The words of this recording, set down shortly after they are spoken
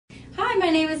Hi,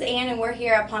 my name is Ann, and we're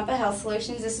here at Pompa Health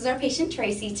Solutions. This is our patient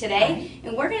Tracy today,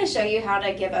 and we're going to show you how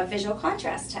to give a visual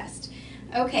contrast test.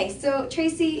 Okay, so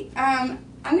Tracy, I'm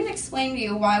going to explain to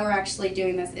you why we're actually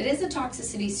doing this. It is a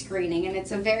toxicity screening, and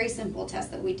it's a very simple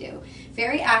test that we do.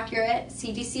 Very accurate,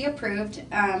 CDC approved,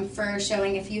 for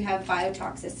showing if you have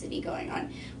biotoxicity going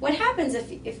on. What happens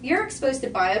if you're exposed to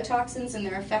biotoxins and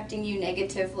they're affecting you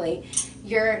negatively,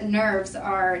 your nerves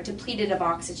are depleted of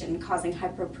oxygen, causing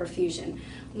hyperperfusion.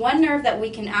 One nerve that we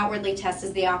can outwardly test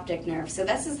is the optic nerve. So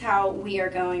this is how we are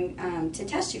going to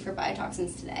test you for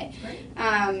biotoxins today.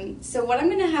 Right. So what I'm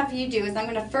going to have you do is I'm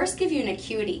going to first give you an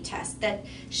acuity test that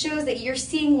shows that you're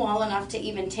seeing well enough to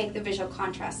even take the visual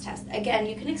contrast test. Again,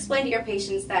 you can explain to your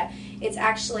patients that it's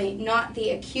actually not the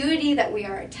acuity that we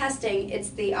are testing, it's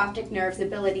the optic nerve's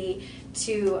ability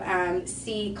to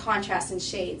see contrast and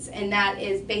shades, and that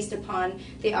is based upon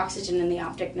the oxygen in the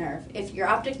optic nerve. If your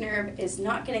optic nerve is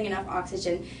not getting enough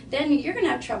oxygen, then you're going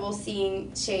to have trouble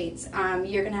seeing shades.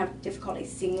 You're going to have difficulty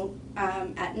seeing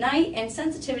at night and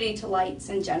sensitivity to lights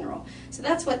in general. So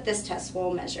that's what this test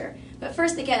will measure. But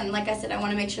first, again, like I said, I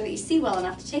want to make sure that you see well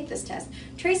enough to take this test.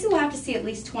 Tracy will have to see at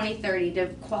least 20/30 to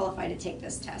qualify to take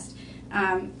this test.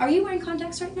 Are you wearing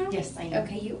contacts right now? Yes, I am.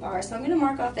 Okay, you are. So I'm going to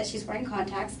mark off that she's wearing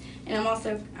contacts, and I'm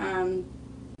also going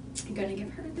to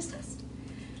give her this test.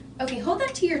 Okay, hold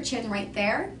that to your chin right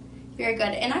there. Very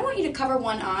good. And I want you to cover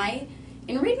one eye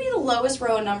and read me the lowest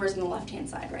row of numbers on the left-hand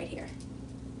side right here.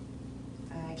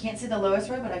 I can't see the lowest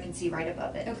row, but I can see right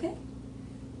above it. Okay.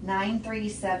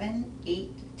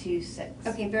 937826.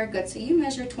 Okay, very good. So you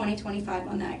measure 20/25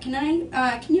 on that. Can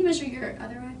you measure your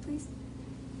other eye, please?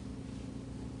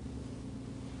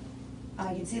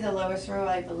 I can see the lowest row,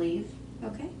 I believe.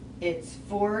 Okay. It's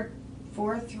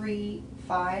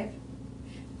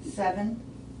 43557.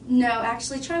 No,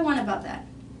 actually, try one above that.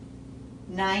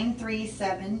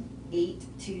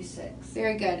 937826.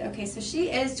 Very good. Okay, so she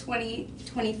is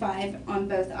 20/25 on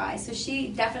both eyes, so she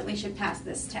definitely should pass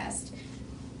this test.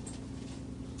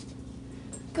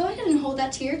 Go ahead and hold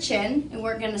that to your chin, and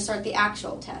we're going to start the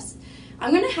actual test.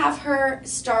 I'm going to have her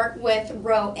start with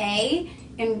row A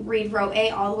and read row A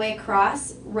all the way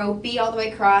across, row B all the way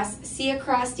across, C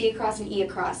across, D across, and E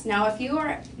across. Now, if you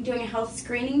are doing a health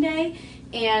screening day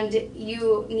and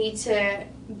you need to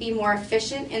be more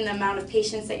efficient in the amount of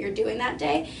patients that you're doing that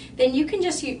day, then you can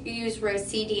just use rows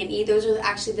C, D, and E. Those are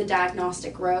actually the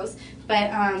diagnostic rows.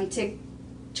 But to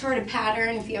chart a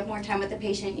pattern, if you have more time with the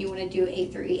patient, you want to do A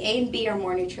through E. A and B are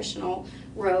more nutritional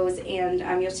rows, and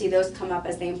you'll see those come up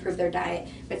as they improve their diet.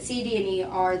 But C, D, and E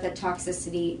are the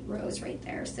toxicity rows right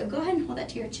there. So go ahead and hold that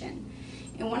to your chin.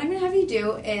 And what I'm going to have you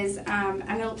do is I'm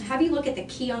going to have you look at the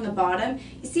key on the bottom.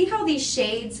 You see how these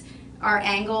shades are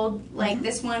angled? Like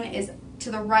this one is to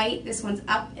the right, this one's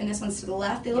up, and this one's to the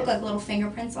left. They look like little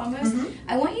fingerprints almost.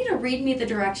 I want you to read me the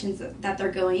directions that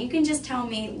they're going. You can just tell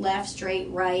me left, straight,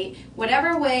 right,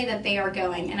 whatever way that they are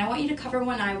going. And I want you to cover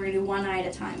one eye. We're going to do one eye at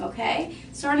a time, okay?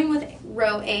 Starting with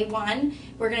row A1,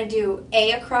 we're going to do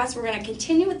A across. We're going to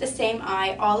continue with the same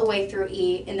eye all the way through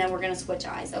E, and then we're going to switch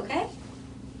eyes, okay?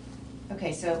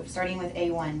 Okay, so starting with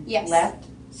A1. Yes. Left,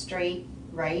 straight,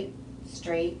 left,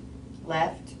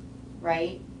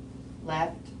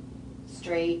 left,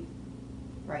 straight,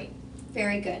 right.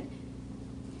 Very good.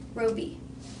 Row B.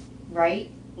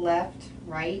 Right, left,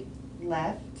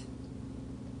 left,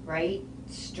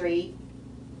 straight,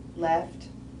 left,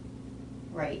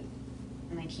 right.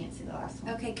 And I can't see the last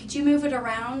one. Okay, could you move it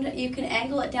around? You can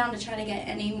angle it down to try to get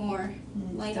any more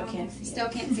light Still on. can't see it. Still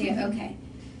can't see it, okay.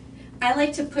 I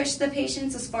like to push the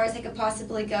patients as far as they could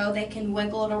possibly go. They can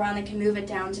wiggle it around, they can move it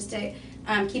down just to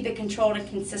keep it controlled and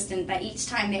consistent, but each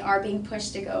time they are being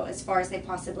pushed to go as far as they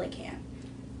possibly can.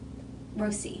 Row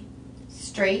C.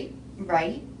 Straight,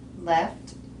 right,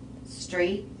 left,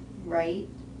 straight, right,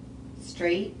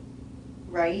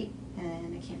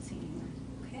 and I can't see anymore.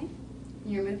 Okay.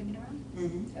 You're moving it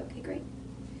around? Okay, great.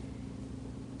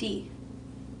 D.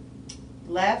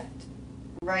 Left,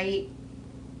 right,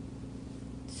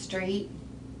 straight,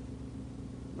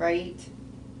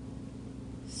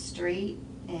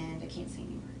 and I can't see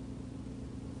anymore.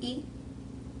 E.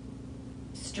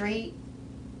 Straight,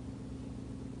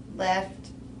 left,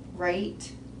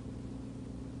 right.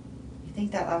 I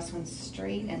think that last one's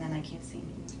straight, and then I can't see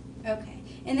anymore. Okay.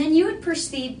 And then you would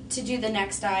proceed to do the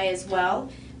next eye as well.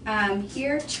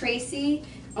 Here, Tracy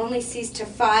only sees to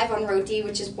 5 on row D,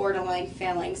 which is borderline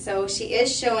failing. So she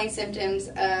is showing symptoms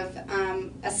of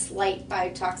a slight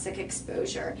biotoxic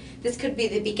exposure. This could be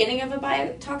the beginning of a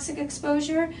biotoxic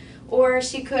exposure, or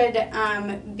she could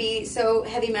be so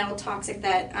heavy metal toxic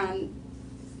that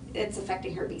it's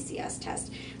affecting her VCS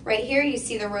test. Right here, you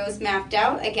see the rows mapped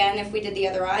out. Again, if we did the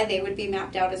other eye, they would be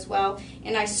mapped out as well.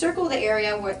 And I circle the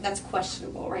area where that's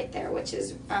questionable right there, which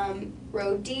is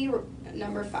row D,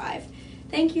 number 5.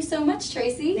 Thank you so much,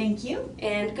 Tracy. Thank you.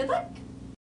 And good luck.